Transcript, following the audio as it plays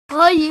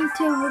Hi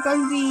YouTube, we're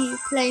going to be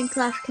playing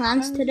Clash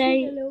Clans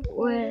today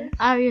with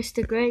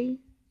ArijusTheGr8.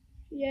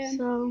 Yeah.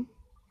 So,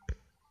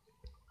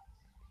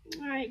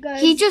 alright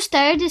guys. he just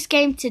started this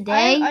game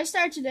today. I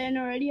started today and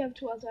I already have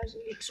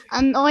 12,000 elixir.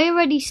 And I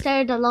already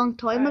started a long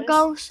time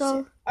ago,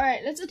 so...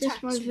 Alright, let's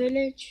attack. This is my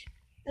village.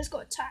 Let's go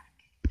attack.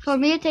 For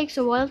me it takes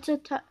a while to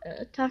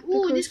attack.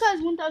 Ooh, this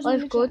guy's 1,000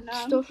 elixir. good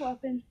Nah, stuff.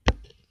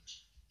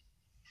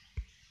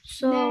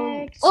 So...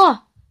 Next.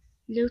 Oh!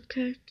 Loot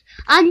card.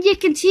 And you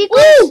can see,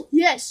 guys. Ooh!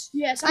 Yes.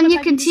 And you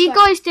can see,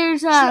 guys,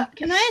 there's a...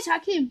 Can I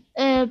attack him?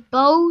 A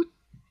boat.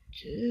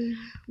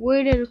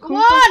 Where did it come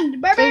from? Come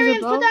on!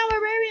 Barbarians! Put down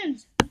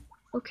barbarians!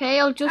 Okay,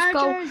 I'll just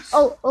go.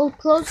 Oh,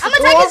 close the door.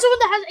 I'm attacking someone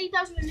that has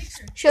 8,000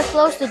 elixir. Should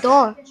close the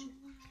door.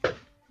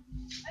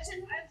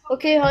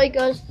 Okay, hi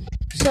guys.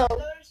 So,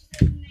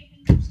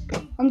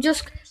 I'm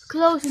just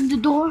closing the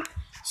door.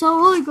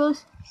 So, hi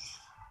guys.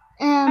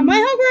 Are my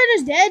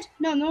Hogwarts dead?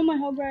 No, my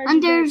Hogwarts.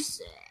 And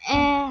there's,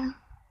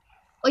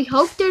 I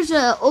hope there's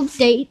a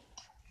update.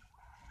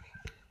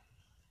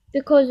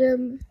 Because,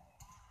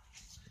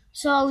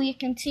 so you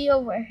can see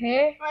over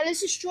here. Alright,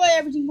 let's destroy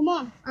everything, come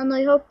on. And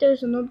I hope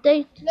there's an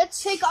update.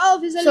 Let's take all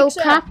of his elixir.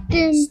 So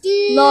Captain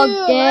Steal Log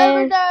there.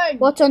 Everything.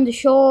 What's on the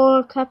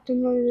shore?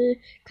 Captain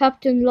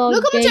Log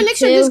Look how much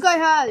elixir 2, this guy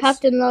has.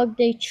 Captain Log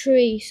Day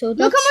 3. So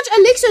look how much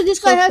elixir this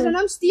guy has, and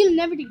I'm stealing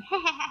everything.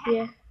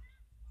 Yeah.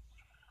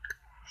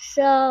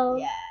 So.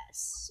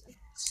 Yes.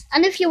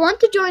 And if you want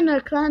to join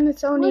our clan,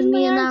 it's only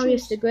me and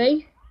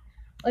ArijusTheGr8.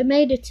 I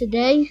made it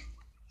today.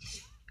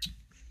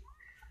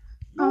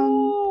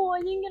 No, I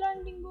didn't get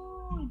anything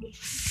good.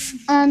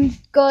 And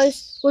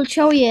guys, we'll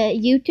show you a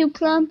YouTube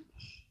clan.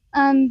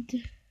 And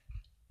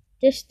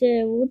this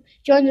the one.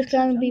 Join the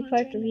clan and be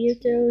part of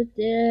YouTube.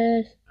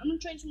 I'm gonna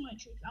train some of my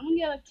troops. I'm gonna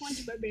get like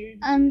 20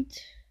 barbarians. And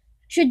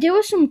should there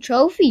were some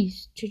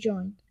trophies to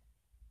join.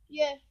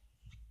 Yeah.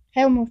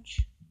 How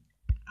much?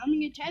 I'm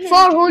gonna get 10.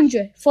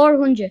 400.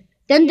 400.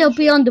 Then they'll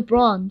be on the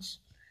bronze.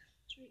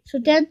 So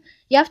then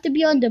you have to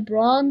be on the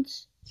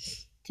bronze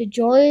to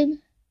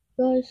join,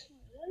 guys.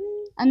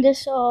 And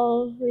this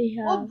all we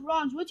have. Oh,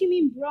 bronze. What do you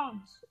mean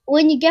bronze?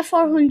 When you get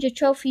 400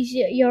 trophies,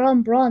 you're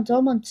on bronze.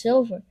 I'm on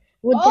silver.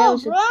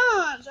 1,000. Oh,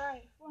 bronze.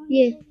 Alright.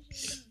 Yeah.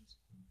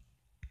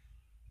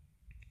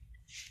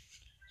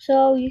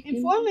 So you can...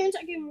 In 4 minutes,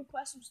 I can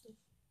request some stuff.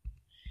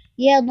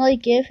 Yeah, and I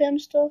give him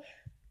stuff.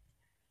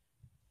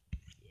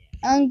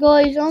 And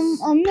guys,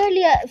 I'm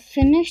nearly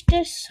finished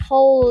this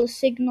whole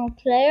signal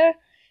player.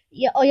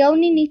 Yeah, I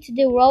only need to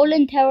do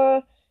Rolling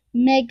Tower,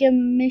 Mega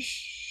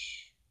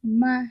Mash,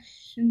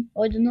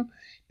 I don't know,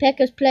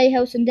 Pekka's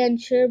Playhouse, and then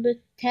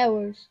Sherbet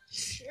Towers.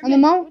 And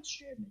I'm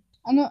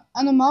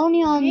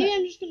only on. Maybe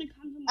I'm just gonna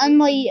come and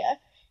my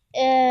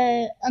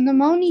and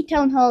I'm only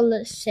Town Hall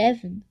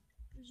 7.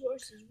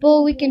 Resources.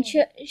 But we can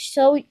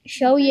show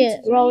you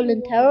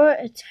Rolling Tower.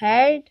 It's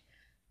hard,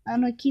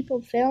 and I keep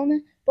on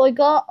filming. But I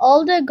got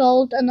all the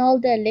gold and all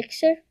the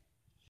elixir.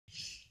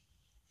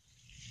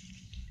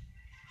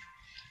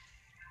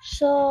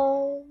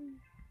 So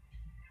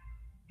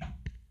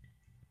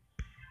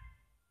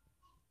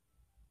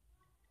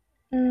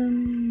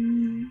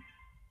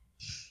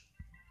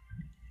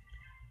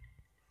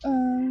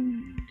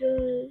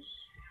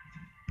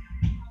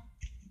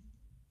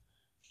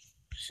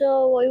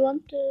so I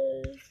want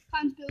to.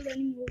 Can't build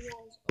any more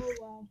walls. Oh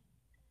wow.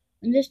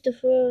 And this is the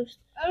first.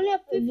 I only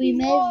have 50 we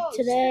made walls. It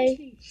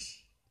today.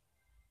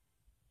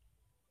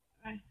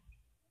 Right.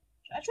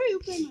 Should I try to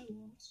play my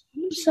walls?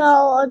 So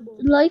I'd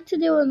like to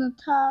do an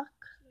attack.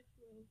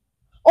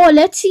 Oh,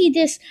 let's see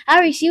this.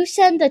 Aris, you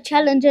send a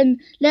challenge and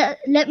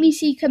let me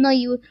see, can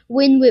I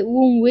win with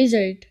one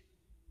wizard?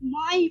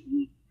 Are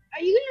you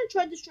gonna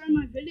try to destroy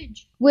my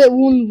village? With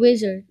one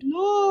wizard.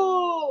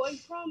 No, I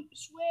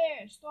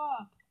swear,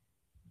 stop.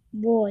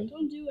 Boy.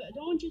 Don't do it. I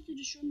don't want you to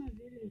destroy my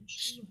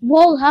village.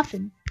 What will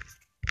happen?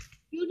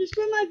 You'll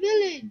destroy my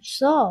village.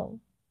 So,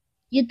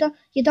 you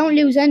don't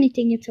lose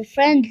anything. It's a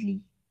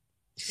friendly.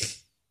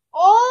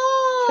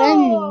 Oh.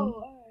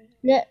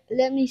 Friendly. Right.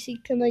 Let me see.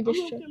 Can I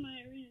destroy? I'm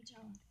my arena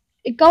tower.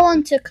 Go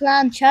on to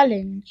clan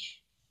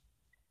challenge.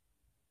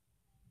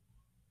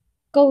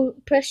 Go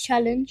press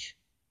challenge.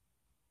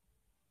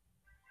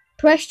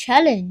 Press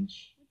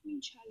challenge. What do you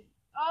mean challenge?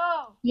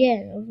 Oh.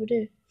 Yeah, over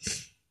there.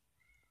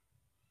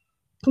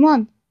 Come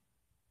on.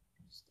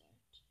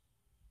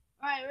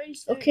 Alright, ready,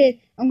 start.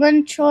 Okay, I'm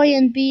gonna try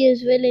and be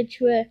his village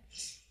where.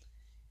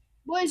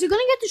 Boy, is it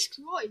gonna get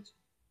destroyed?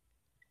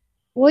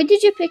 Why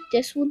did you pick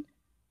this one?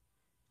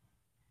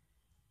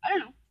 I don't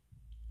know.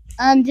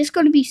 And this is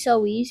gonna be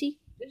so easy.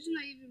 This is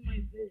not even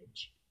my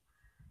village.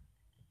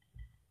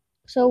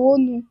 So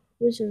one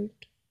wizard.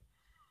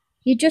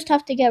 You just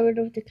have to get rid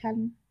of the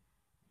cannon.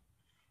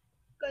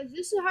 Guys,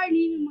 this is hardly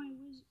even my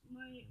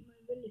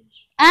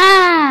village.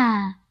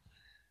 Ah!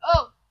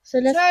 Oh,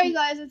 so sorry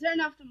guys, I turned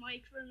off the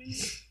mic for a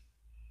minute.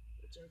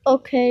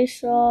 Okay,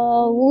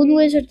 so one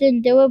wizard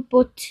didn't do it,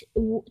 but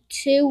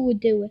 2 would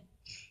do it.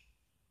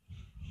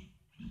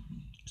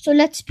 So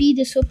let's speed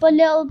this up a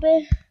little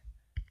bit.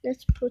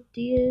 Let's put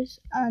these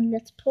and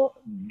let's put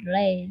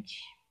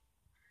rage.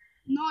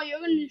 No, you're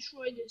gonna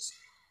destroy this.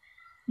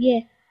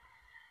 Yeah,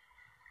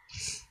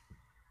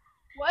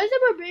 Why is the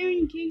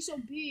barbarian king so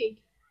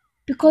big?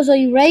 because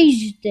I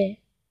raged it.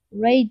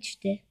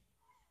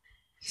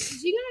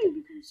 Is he gonna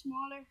become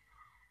smaller?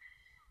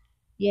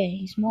 Yeah,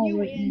 he's small You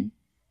right win. now.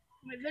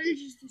 My village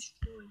is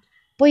destroyed.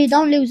 But you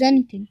don't lose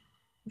anything.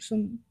 Or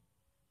something.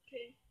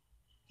 Okay.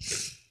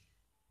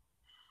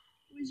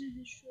 Wizard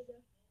destroyed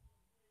that.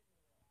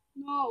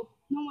 No,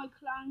 my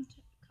clan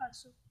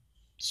castle.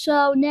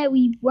 So now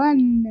we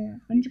won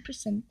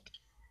 100%.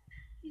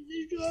 He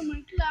destroyed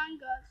my clan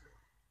castle.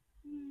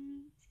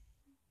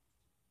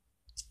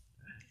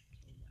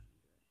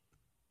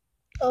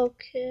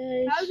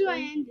 Okay. How do I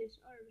end this?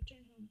 Alright,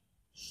 return home.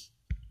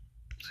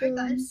 Alright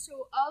guys,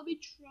 so I'll be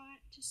trying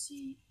to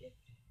see if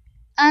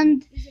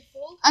is it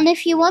full? And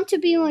if you want to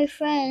be my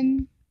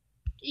friend,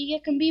 you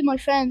can be my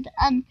friend.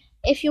 And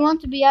if you want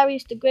to be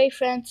ArijusTheGr8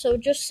 friend, so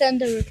just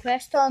send a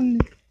request on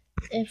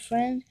a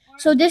friend.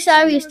 So this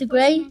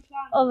ArijusTheGr8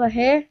 over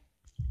here,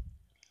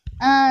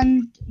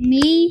 and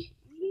me,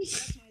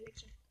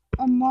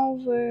 I'm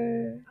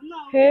over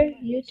here,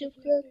 YouTube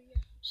clip.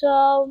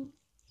 So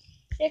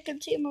you can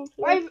see my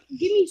friend. Alright,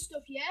 give me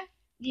stuff, yeah?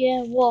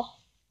 Yeah, what?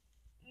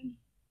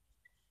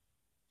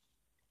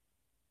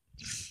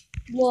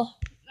 What?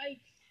 Like,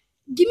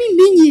 give me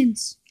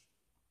minions.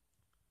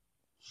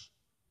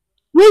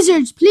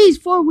 Wizards, please,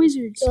 4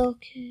 wizards.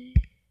 Okay.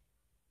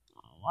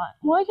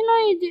 Why can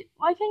I do?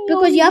 Why can you?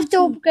 Because you have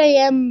to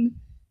upgrade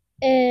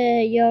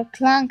your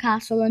clan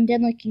castle, and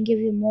then I can give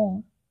you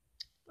more.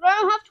 But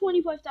I don't have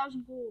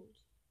 25,000 gold.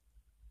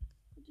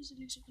 What does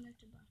elixir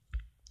collector buy?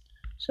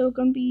 So it's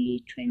gonna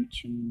be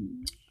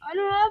 20. I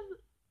don't have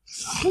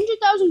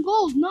 100,000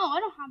 gold. No, I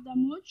don't have that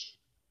much.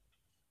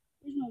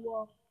 There's no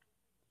wall.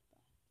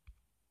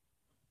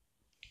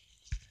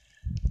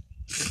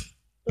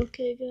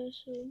 Okay,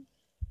 guys. So.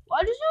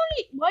 Why does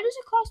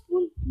it cost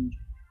 100?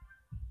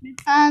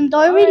 And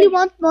I really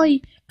want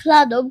my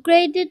clan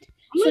upgraded,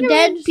 so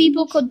then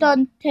people could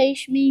donate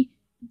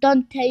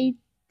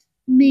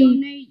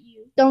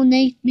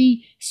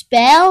me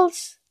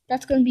spells.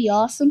 That's gonna be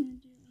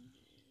awesome.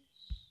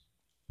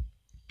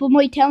 But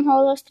my town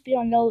hall has to be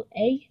on level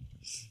 8.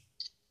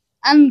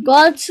 And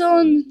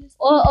Godson,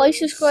 I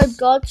subscribe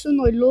Godson.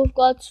 I love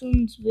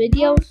Godson's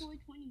videos.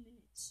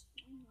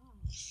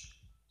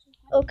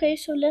 Okay,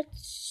 so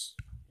let's.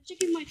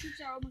 Check if my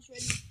troops are almost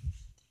ready.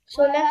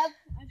 So I have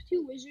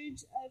 2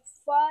 wizards. I have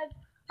 5.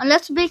 And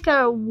let's make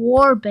a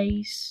war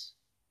base.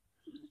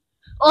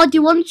 Oh, do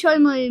you want to try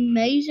my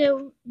maze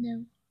out?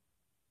 No.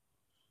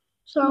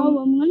 So no,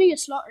 I'm gonna get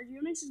slaughtered.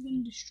 Your maze is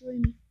gonna destroy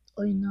me.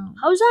 I know.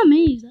 How's that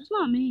maze? That's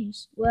not a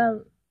maze.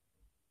 Well,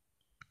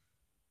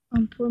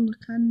 I'm putting the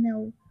kind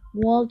of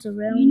walls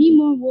around. You need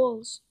more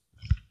walls.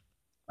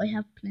 I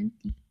have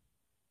plenty.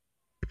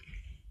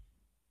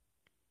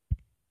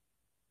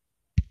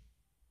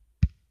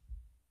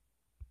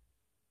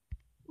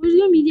 Where's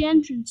gonna be the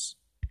entrance?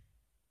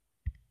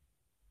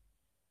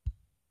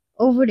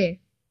 Over there.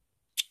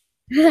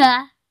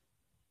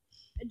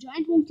 A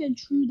giant won't get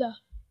through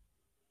that.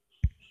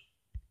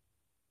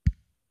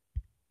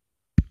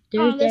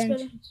 There's the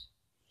entrance.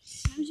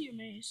 Let me see your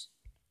maze.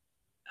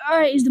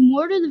 Alright, is the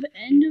mortar the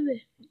end of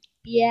it?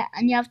 Yeah,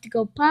 and you have to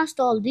go past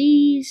all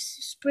these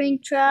spring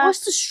traps.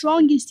 What's the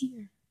strongest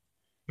here?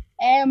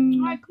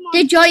 Right,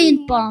 the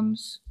giant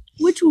bombs.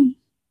 Which one?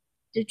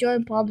 The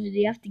giant bombs,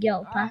 you have to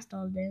get past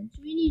all them.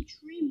 So we need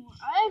 3 more.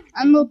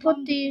 And we'll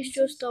put these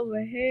just over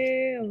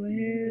here, over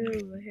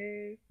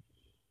here.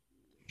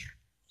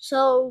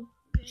 So,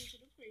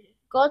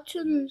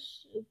 Godson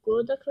is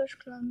good at Clash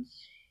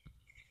Clans.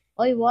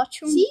 I watch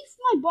him. See if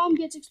my bomb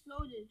gets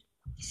exploded.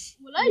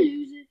 Will I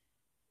lose it?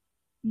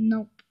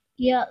 Nope.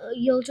 Yeah,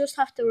 you'll just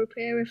have to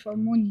repair it for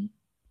money.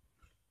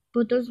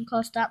 But it doesn't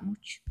cost that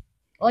much.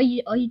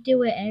 I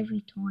do it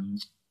every time.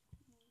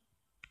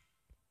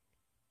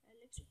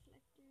 Elixir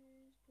collectors,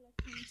 collect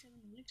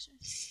 27 elixir.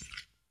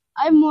 I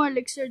have more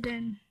elixir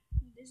than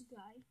this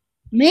guy.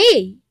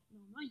 Me? No,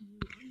 not you.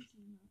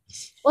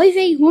 I have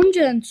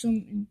 800 and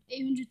something.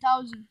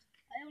 800,000.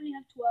 I only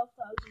have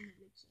 12,000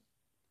 elixir.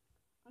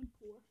 I'm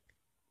poor.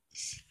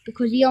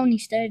 Because he only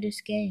started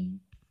this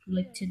game,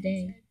 like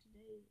today.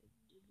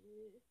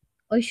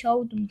 I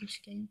showed him this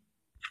game.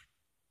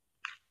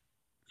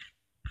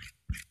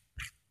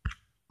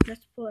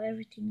 Let's put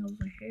everything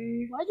over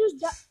here. Why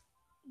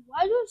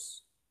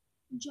does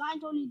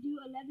giant only do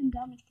 11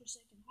 damage per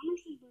second? How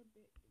much does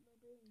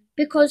barbarian?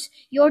 Because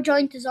your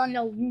giant is on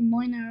level 1,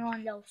 mine are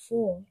on level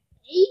 4.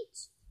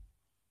 8?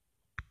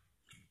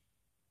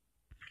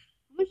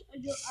 How much do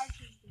your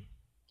archers do?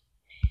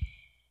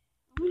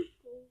 How much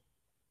gold?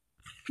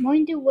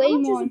 Mine do way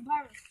more. How much is a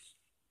barracks?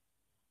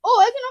 Oh,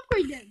 I can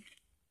upgrade them.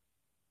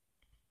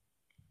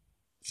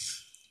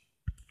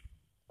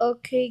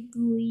 Okay,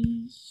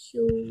 so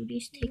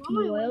this taking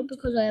a while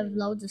because I have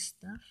loads of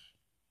stuff.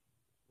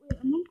 Wait,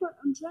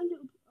 I'm trying to.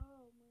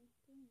 Oh my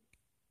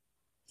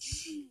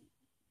thing.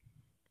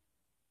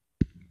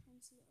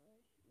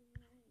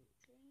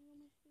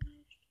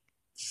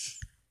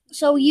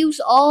 So use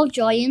all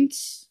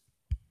giants.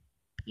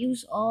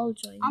 use all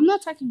giants. I'm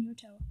not attacking your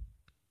tower.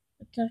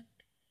 Attack.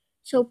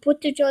 So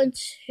put the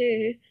giants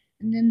here,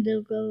 and then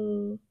they'll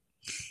go.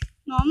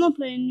 No, I'm not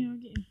playing your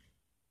game.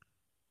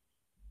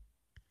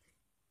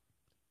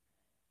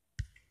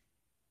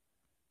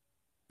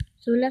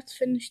 So let's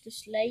finish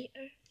this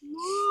later.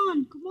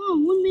 Come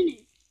on, 1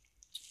 minute.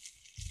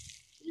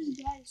 This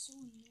guy is so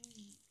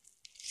annoying.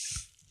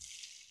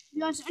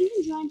 Guys, aren't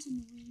the giants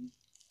annoying?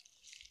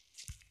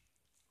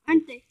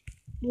 Aren't they?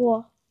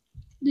 What?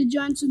 The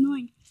giants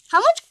annoying. How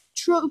much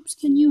troops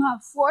can you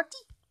have? 40?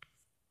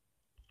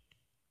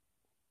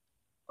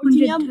 Or can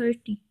you have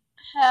 130.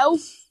 how?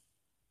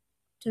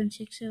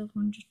 26 out of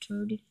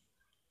 130.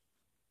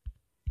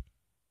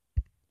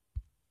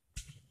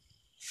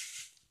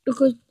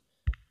 Because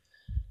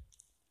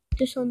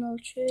this one I'll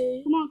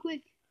trade. Come on,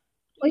 quick.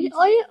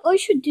 I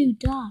should do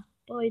that,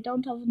 but I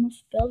don't have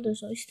enough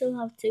builders. I still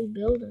have 2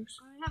 builders.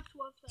 I have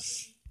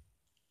 12,000.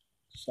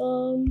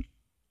 So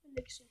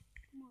Elixir.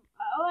 Come on.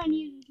 All I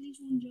need is at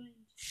least 1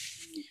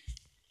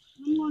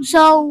 giant.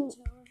 So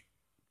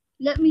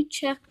let me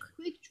check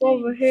quick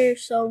over here.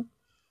 So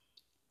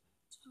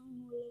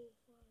Town Hall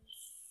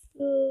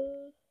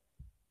level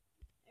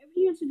 5.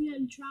 Everything has to be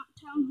on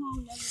Town Hall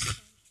level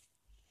 5.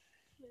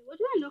 Wait, what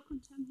do I look on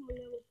Town Hall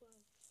level 5?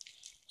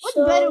 What's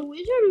better,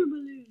 wizard or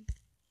balloon?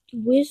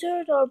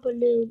 Wizard or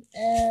balloon?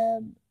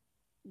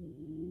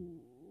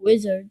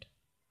 Wizard.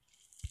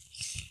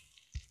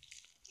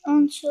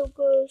 And so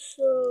go,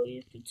 so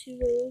you can see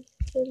the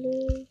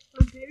balloon.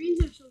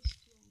 Barbarians are so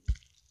strong.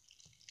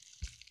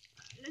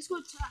 Let's go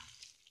attack.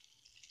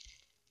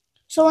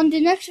 So in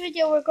the next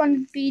video we're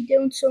going to be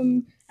doing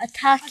some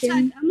attacking.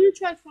 I'm going to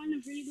try to find a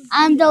really good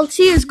and I'll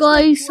see you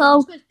guys.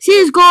 So see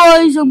you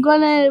guys. I'm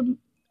gonna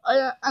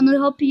and I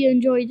hope you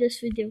enjoyed this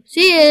video.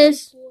 See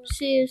yous.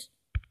 See yous.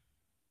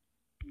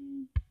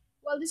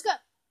 Well, this guy.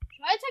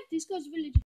 Try to attack this guy's village.